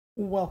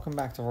Welcome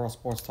back to World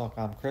Sports Talk.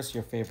 I'm Chris,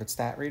 your favorite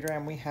stat reader,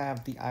 and we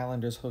have the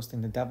Islanders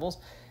hosting the Devils,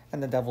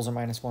 and the Devils are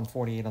minus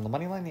 148 on the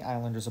money line. The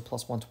Islanders are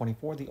plus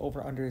 124. The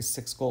over-under is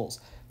 6 goals.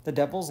 The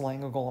Devils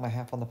laying a goal and a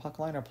half on the puck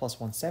line are plus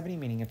 170,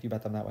 meaning if you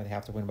bet them that way, they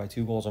have to win by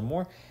 2 goals or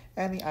more.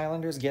 And the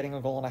Islanders getting a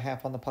goal and a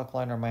half on the puck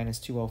line are minus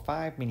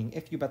 205, meaning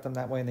if you bet them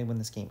that way and they win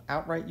this game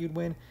outright, you'd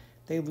win.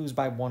 They lose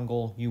by 1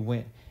 goal, you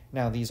win.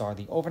 Now, these are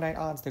the overnight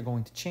odds. They're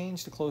going to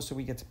change the closer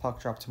we get to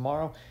puck drop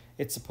tomorrow.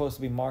 It's supposed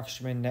to be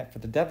Markstrom in net for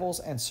the Devils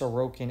and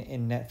Sorokin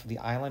in net for the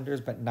Islanders,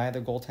 but neither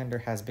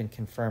goaltender has been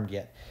confirmed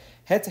yet.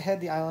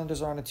 Head-to-head, the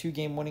Islanders are on a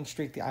 2-game winning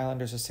streak. The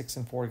Islanders are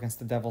 6-4 against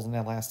the Devils in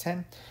their last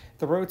 10.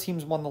 The road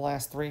team's won the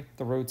last 3.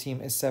 The road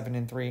team is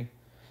 7-3.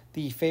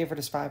 The favorite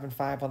is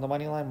 5-5 on the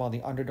money line, while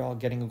the underdog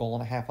getting a goal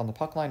and a half on the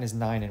puck line is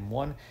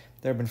 9-1.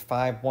 There have been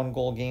 5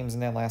 one-goal games in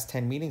their last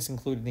 10 meetings,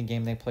 including the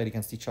game they played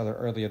against each other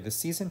earlier this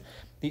season.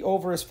 The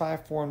over is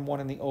 5-4-1,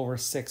 and the over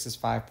 6 is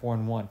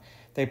 5-4-1.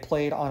 They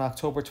played on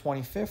October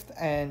 25th,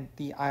 and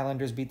the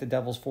Islanders beat the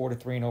Devils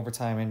 4-3 in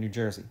overtime in New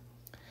Jersey.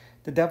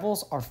 The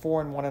Devils are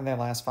 4-1 in their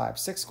last 5.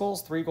 6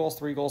 goals, 3 goals,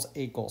 3 goals,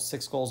 8 goals.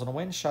 6 goals and a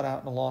win, shutout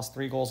and a loss,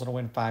 3 goals and a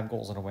win, 5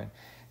 goals and a win.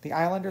 The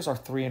Islanders are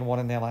 3-1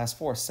 in their last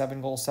 4.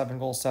 7 goals, 7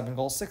 goals, 7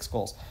 goals, 6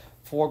 goals.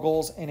 4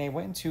 goals in a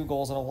win, 2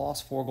 goals in a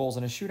loss, 4 goals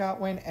in a shootout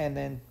win, and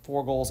then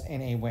 4 goals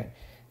in a win.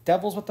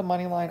 Devils with the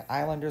money line,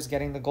 Islanders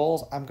getting the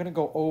goals. I'm going to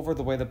go over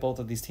the way that both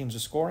of these teams are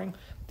scoring.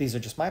 These are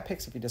just my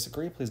picks. If you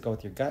disagree, please go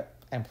with your gut,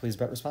 and please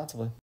bet responsibly.